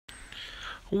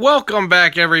Welcome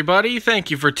back, everybody. Thank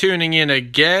you for tuning in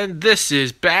again. This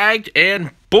is Bagged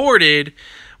and Boarded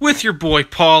with your boy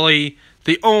Pauly,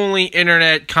 the only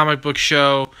internet comic book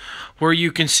show where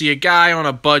you can see a guy on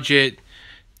a budget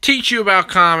teach you about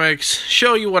comics,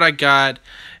 show you what I got,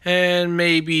 and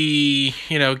maybe,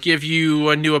 give you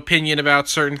a new opinion about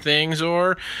certain things,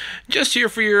 or just here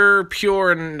for your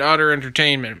pure and utter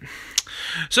entertainment.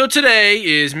 So today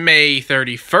is May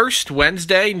 31st,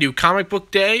 Wednesday, New Comic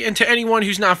Book Day, and to anyone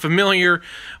who's not familiar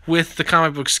with the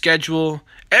comic book schedule,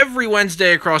 every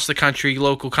Wednesday across the country,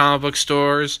 local comic book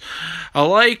stores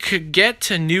alike get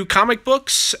new comic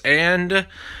books, and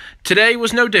today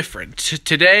was no different.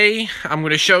 Today, I'm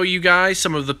going to show you guys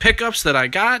some of the pickups that I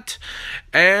got,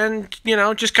 and,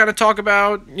 just kind of talk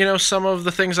about, some of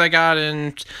the things I got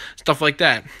and stuff like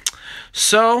that.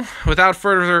 So, without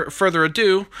further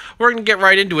ado, we're going to get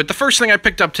right into it. The first thing I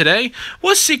picked up today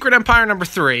was Secret Empire number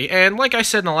 3, and like I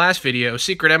said in the last video,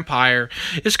 Secret Empire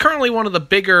is currently one of the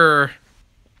bigger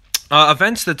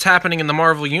events that's happening in the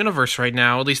Marvel Universe right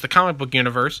now, at least the comic book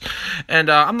universe, and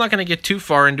I'm not going to get too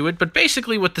far into it, but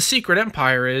basically what the Secret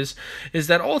Empire is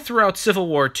that all throughout Civil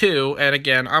War II, and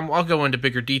again, I'll go into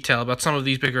bigger detail about some of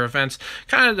these bigger events,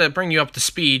 kind of to bring you up to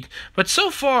speed, but so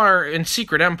far in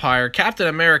Secret Empire, Captain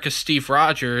America Steve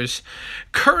Rogers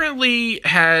currently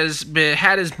had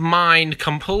his mind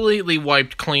completely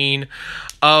wiped clean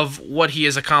of what he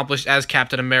has accomplished as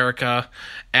Captain America,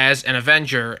 as an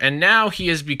Avenger, and now he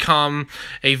has become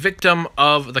a victim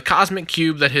of the Cosmic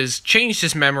Cube that has changed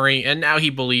his memory, and now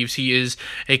he believes he is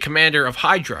a commander of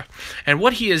Hydra. And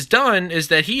what he has done is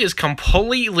that he has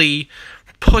completely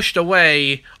pushed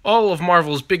away all of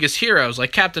Marvel's biggest heroes,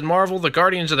 like Captain Marvel, the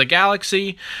Guardians of the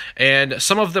Galaxy, and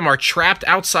some of them are trapped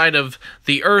outside of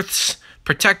the Earth's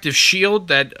protective shield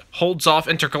that holds off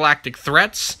intergalactic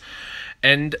threats.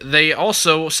 And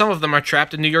some of them are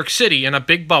trapped in New York City in a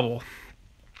big bubble.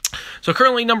 So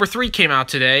currently number 3 came out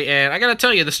today, and I gotta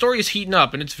tell you, the story is heating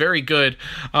up, and it's very good.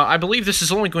 I believe this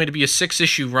is only going to be a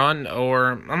 6-issue run,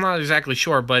 or I'm not exactly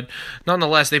sure, but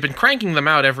nonetheless, they've been cranking them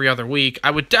out every other week. I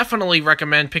would definitely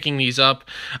recommend picking these up.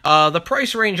 The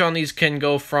price range on these can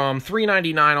go from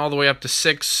 $3.99 all the way up to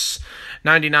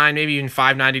 $6.99, maybe even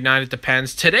 $5.99, it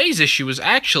depends. Today's issue was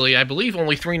actually, I believe,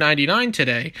 only $3.99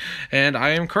 today, and I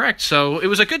am correct. So it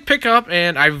was a good pickup,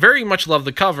 and I very much love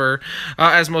the cover.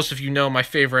 As most of you know, my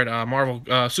favorite Marvel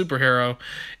superhero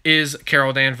is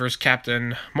Carol Danvers'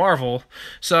 Captain Marvel.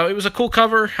 So it was a cool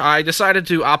cover. I decided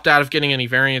to opt out of getting any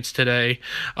variants today,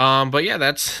 but yeah,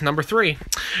 that's number 3.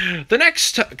 The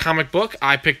next comic book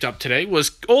I picked up today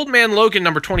was Old Man Logan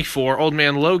number 24. Old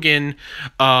Man Logan,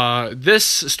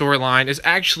 this storyline is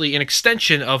actually an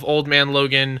extension of Old Man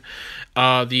Logan,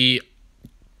 the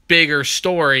bigger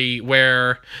story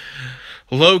where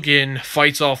Logan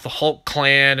fights off the Hulk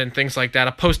clan and things like that,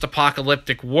 a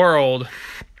post-apocalyptic world,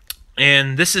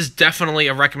 and this is definitely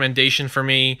a recommendation for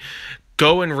me.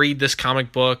 Go and read this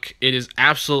comic book. It is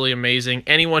absolutely amazing.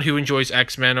 Anyone who enjoys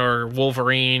X-Men or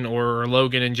Wolverine or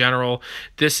Logan in general,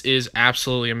 this is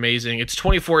absolutely amazing. It's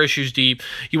 24 issues deep.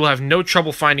 You will have no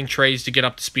trouble finding trades to get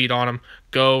up to speed on them.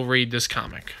 Go read this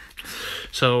comic.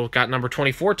 So, got number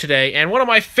 24 today, and one of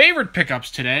my favorite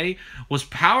pickups today was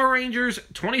Power Rangers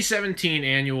 2017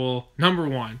 Annual number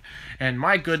 1. And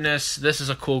my goodness, this is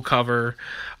a cool cover.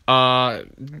 I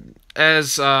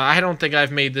don't think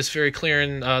I've made this very clear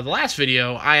in the last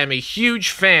video, I am a huge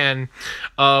fan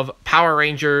of Power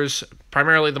Rangers,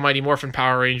 primarily the Mighty Morphin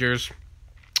Power Rangers.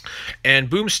 And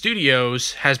Boom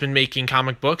Studios has been making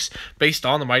comic books based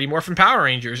on the Mighty Morphin Power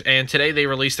Rangers, and today they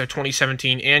released their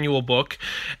 2017 annual book,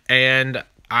 and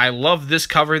I love this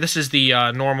cover. This is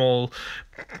the normal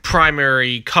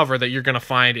primary cover that you're going to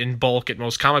find in bulk at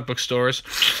most comic book stores,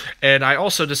 and I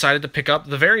also decided to pick up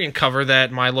the variant cover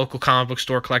that my local comic book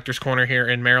store, Collector's Corner here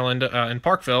in Maryland, in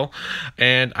Parkville,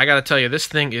 and I gotta tell you, this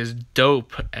thing is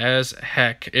dope as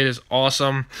heck. It is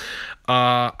awesome.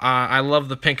 I love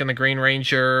the pink and the green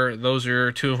Ranger. Those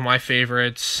are 2 of my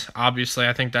favorites. Obviously,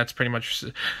 I think that's pretty much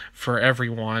for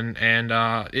everyone. And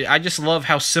I just love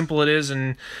how simple it is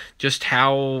and just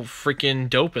how freaking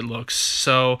dope it looks.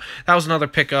 So that was another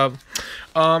pickup.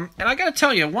 And I gotta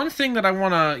tell you, one thing that I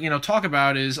want to, talk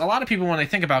about is a lot of people, when they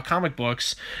think about comic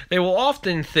books, they will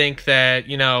often think that,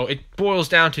 it boils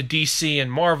down to DC and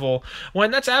Marvel,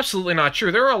 when that's absolutely not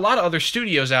true. There are a lot of other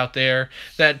studios out there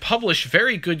that publish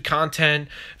very good content,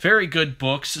 very good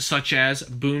books, such as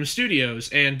Boom Studios.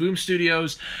 And Boom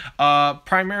Studios,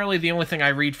 primarily the only thing I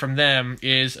read from them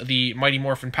is the Mighty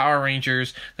Morphin Power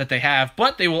Rangers that they have,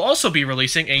 but they will also be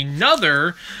releasing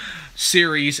another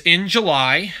series in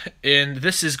July, and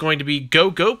this is going to be Go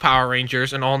Go Power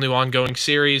Rangers, an all-new ongoing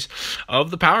series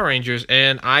of the Power Rangers.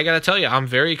 And I gotta tell you, I'm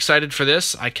very excited for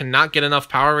this. I cannot get enough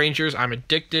Power Rangers. I'm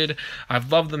addicted.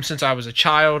 I've loved them since I was a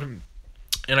child,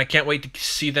 and I can't wait to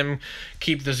see them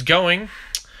keep this going,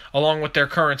 along with their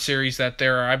current series that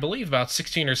they're, I believe, about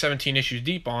 16 or 17 issues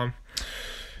deep on.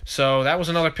 So that was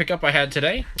another pickup I had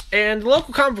today. And the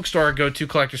local comic book store I go to,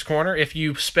 Collector's Corner, if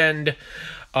you spend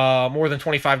more than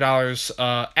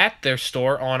 $25 at their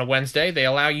store on a Wednesday, they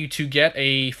allow you to get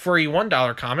a free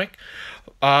 $1 comic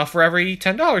for every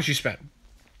 $10 you spend.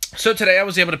 So today I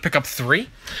was able to pick up 3,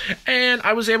 and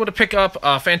I was able to pick up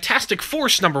Fantastic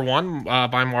Force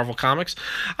 #1 by Marvel Comics.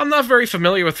 I'm not very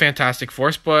familiar with Fantastic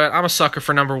Force, but I'm a sucker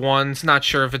for #1s. Not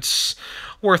sure if it's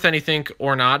worth anything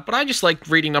or not, but I just like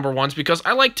reading #1s because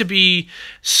I like to be,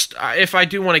 if I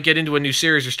do want to get into a new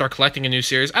series or start collecting a new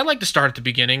series, I like to start at the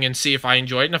beginning and see if I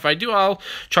enjoy it, and if I do, I'll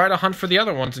try to hunt for the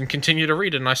other ones and continue to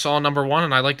read it. And I saw #1,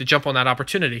 and I like to jump on that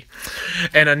opportunity.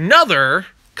 And another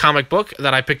comic book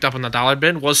that I picked up in the dollar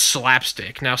bin was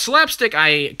Slapstick. Now, Slapstick,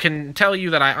 I can tell you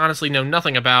that I honestly know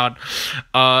nothing about.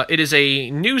 It is a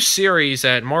new series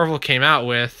that Marvel came out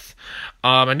with.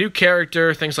 A new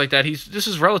character, things like that. This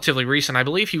is relatively recent. I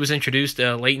believe he was introduced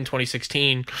late in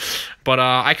 2016, but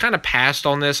I kind of passed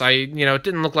on this. It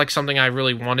didn't look like something I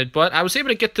really wanted, but I was able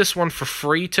to get this one for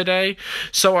free today,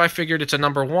 so I figured it's a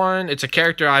 #1. It's a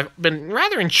character I've been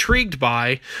rather intrigued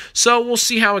by, so we'll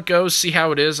see how it goes, see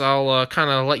how it is. I'll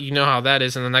kind of let you know how that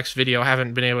is in the next video. I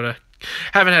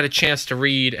haven't had a chance to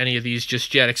read any of these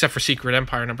just yet, except for Secret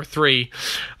Empire #3,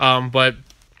 but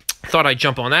thought I'd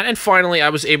jump on that. And finally, I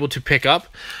was able to pick up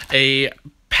a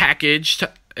package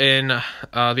in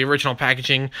the original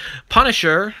packaging,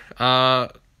 Punisher,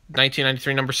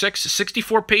 1993 #6,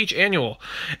 64-page annual.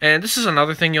 And this is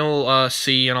another thing you'll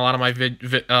see in a lot of my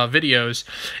videos,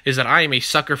 is that I am a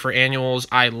sucker for annuals.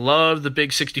 I love the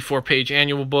big 64-page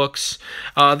annual books.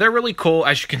 They're really cool,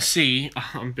 as you can see.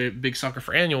 I'm a big sucker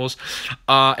for annuals.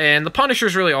 And The Punisher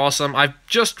is really awesome. I've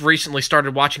just recently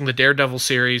started watching the Daredevil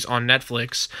series on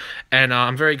Netflix, and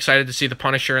I'm very excited to see The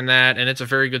Punisher in that, and it's a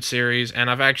very good series. And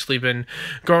I've actually been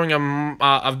growing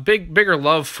a bigger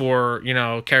love for,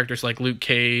 characters like Luke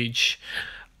Cage,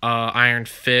 Iron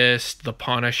Fist, The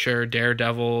Punisher,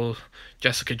 Daredevil,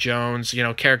 Jessica Jones,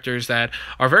 characters that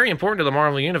are very important to the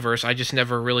Marvel Universe. I just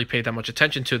never really paid that much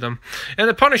attention to them. And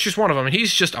The Punisher's one of them, and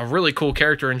he's just a really cool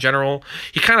character in general.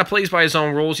 He kind of plays by his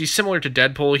own rules. He's similar to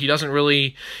Deadpool.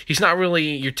 He's not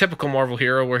really your typical Marvel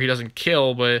hero where he doesn't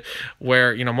kill, but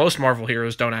where, most Marvel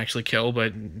heroes don't actually kill,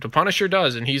 but The Punisher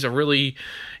does, and he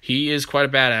is quite a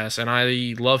badass, and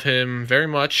I love him very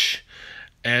much.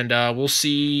 And we'll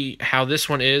see how this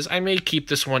one is. I may keep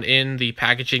this one in the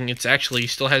packaging. It's actually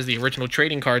still has the original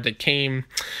trading card that came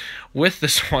with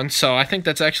this one, so I think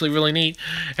that's actually really neat.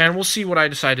 And we'll see what I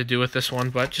decide to do with this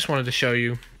one, but just wanted to show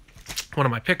you one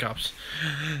of my pickups.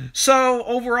 So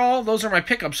overall, those are my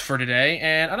pickups for today.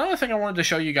 And another thing I wanted to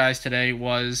show you guys today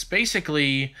was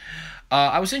basically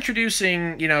I was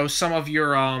introducing,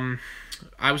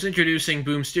 I was introducing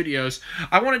Boom Studios.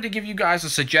 I wanted to give you guys a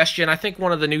suggestion. I think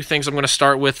one of the new things I'm going to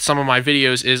start with some of my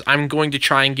videos is I'm going to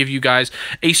try and give you guys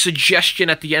a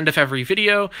suggestion at the end of every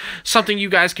video. Something you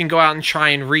guys can go out and try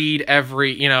and read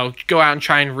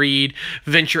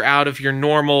venture out of your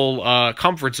normal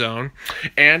comfort zone.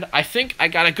 And I think I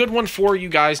got a good one for you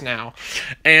guys now.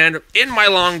 And in my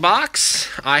long box,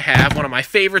 I have one of my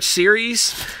favorite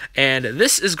series, and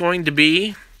this is going to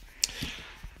be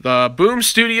the Boom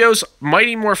Studios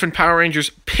Mighty Morphin Power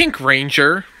Rangers Pink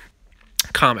Ranger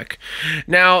comic.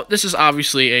 Now, this is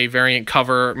obviously a variant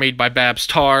cover made by Babs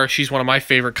Tarr. She's one of my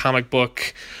favorite comic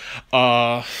book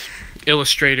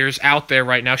illustrators out there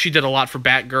right now. She did a lot for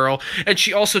Batgirl, and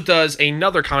she also does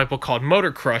another comic book called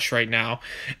Motor Crush right now,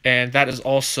 and that is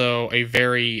also a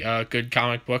very good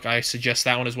comic book. I suggest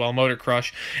that one as well, Motor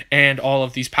Crush, and all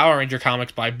of these Power Ranger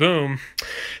comics by Boom.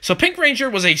 So Pink Ranger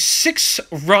was a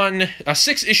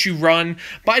 6-issue run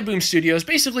by Boom Studios,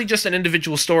 basically just an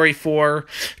individual story for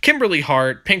Kimberly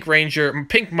Hart, Pink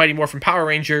Mighty Morphin Power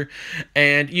Ranger,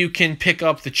 and you can pick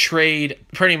up the trade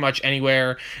pretty much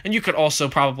anywhere, and you could also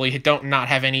probably don't not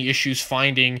have any issues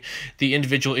finding the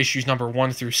individual issues number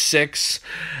 1 through 6.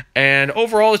 And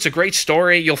overall, it's a great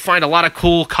story. You'll find a lot of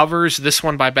cool covers. This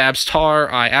one by Babs Tarr,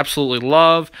 I absolutely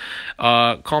love.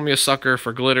 Call me a sucker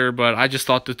for glitter, but I just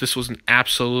thought that this was an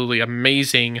absolutely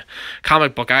amazing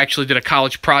comic book. I actually did a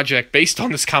college project based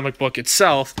on this comic book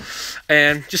itself,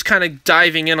 and just kind of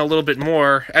diving in a little bit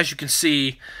more, as you can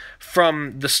see,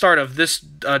 from the start of this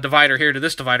divider here to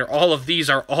this divider, all of these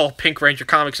are all Pink Ranger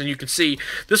comics, and you can see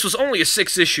this was only a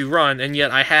 6-issue run, and yet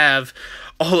I have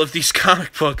all of these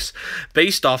comic books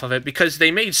based off of it because they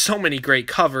made so many great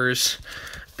covers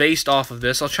based off of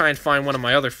this. I'll try and find one of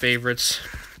my other favorites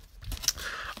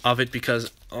of it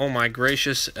because, oh my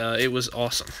gracious, it was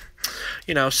awesome.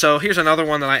 You know, so here's another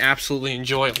one that I absolutely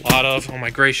enjoy a lot of. Oh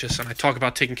my gracious, and I talk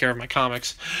about taking care of my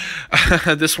comics.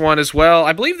 This one as well.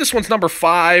 I believe this one's number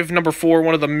 5, number 4,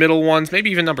 one of the middle ones, maybe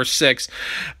even number 6.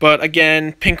 But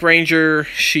again, Pink Ranger,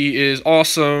 she is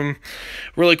awesome.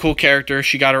 Really cool character.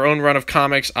 She got her own run of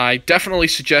comics. I definitely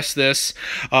suggest this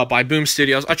by Boom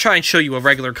Studios. I'll try and show you a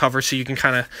regular cover so you can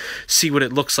kind of see what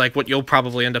it looks like, what you'll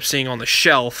probably end up seeing on the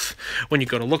shelf when you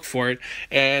go to look for it.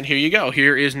 And here you go.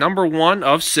 Here is number 1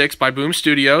 of 6 by Boom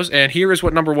Studios, and here is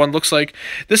what number 1 looks like.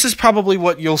 This is probably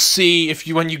what you'll see if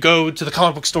you when you go to the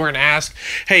comic book store and ask,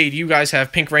 hey, do you guys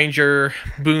have Pink Ranger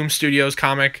Boom Studios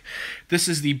comic? This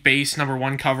is the base number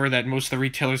 1 cover that most of the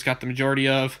retailers got the majority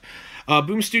of.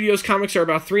 Boom Studios comics are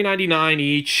about $3.99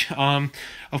 each.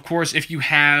 Of course, if you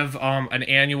have an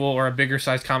annual or a bigger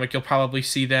size comic, you'll probably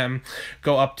see them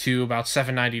go up to about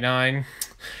 $7.99.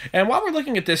 And while we're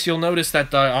looking at this, you'll notice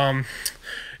that the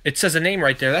it says a name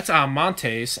right there. That's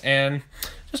Montes. And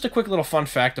just a quick little fun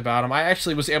fact about him. I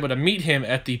actually was able to meet him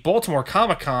at the Baltimore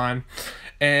Comic-Con,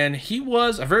 and he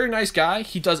was a very nice guy.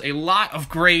 He does a lot of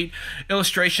great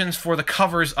illustrations for the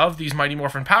covers of these Mighty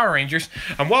Morphin Power Rangers.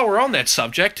 And while we're on that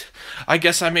subject, I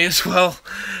guess I may as well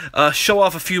show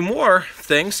off a few more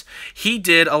things. He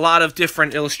did a lot of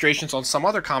different illustrations on some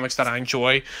other comics that I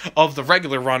enjoy of the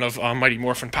regular run of Mighty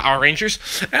Morphin Power Rangers.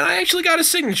 And I actually got his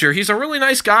signature. He's a really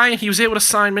nice guy, and he was able to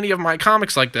sign many of my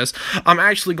comics like this. I'm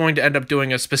actually going to end up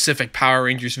doing a specific Power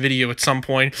Rangers video at some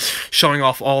point, showing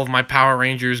off all of my Power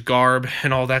Rangers garb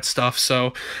and all that stuff.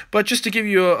 So, but just to give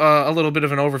you a little bit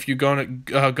of an overview,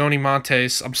 Goni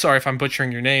Montes, I'm sorry if I'm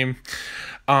butchering your name,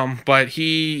 but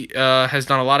he has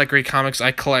done a lot of great comics.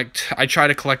 I try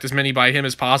to collect as many by him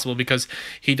as possible because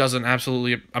he does an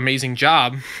absolutely amazing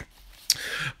job.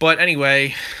 But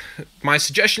anyway, my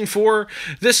suggestion for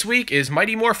this week is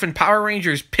Mighty Morphin Power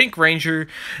Rangers Pink Ranger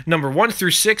number 1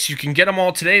 through 6. You can get them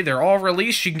all today. They're all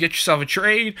released. You can get yourself a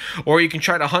trade, or you can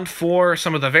try to hunt for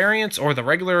some of the variants or the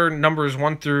regular numbers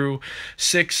 1 through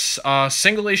 6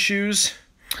 single issues.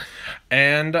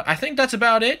 And I think that's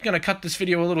about it. Gonna cut this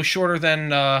video a little shorter than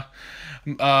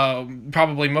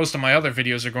probably most of my other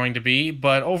videos are going to be,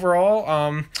 but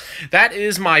overall, that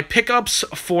is my pickups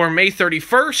for May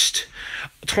 31st,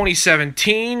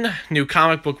 2017, New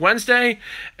Comic Book Wednesday,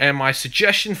 and my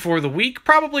suggestion for the week,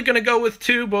 probably going to go with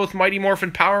 2, both Mighty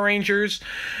Morphin Power Rangers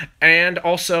and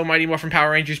also Mighty Morphin Power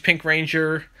Rangers Pink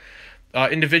Ranger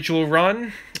individual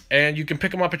run. And you can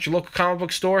pick them up at your local comic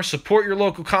book store. Support your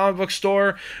local comic book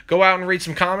store. Go out and read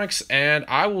some comics. And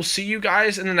I will see you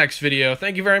guys in the next video.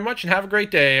 Thank you very much and have a great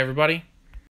day, everybody.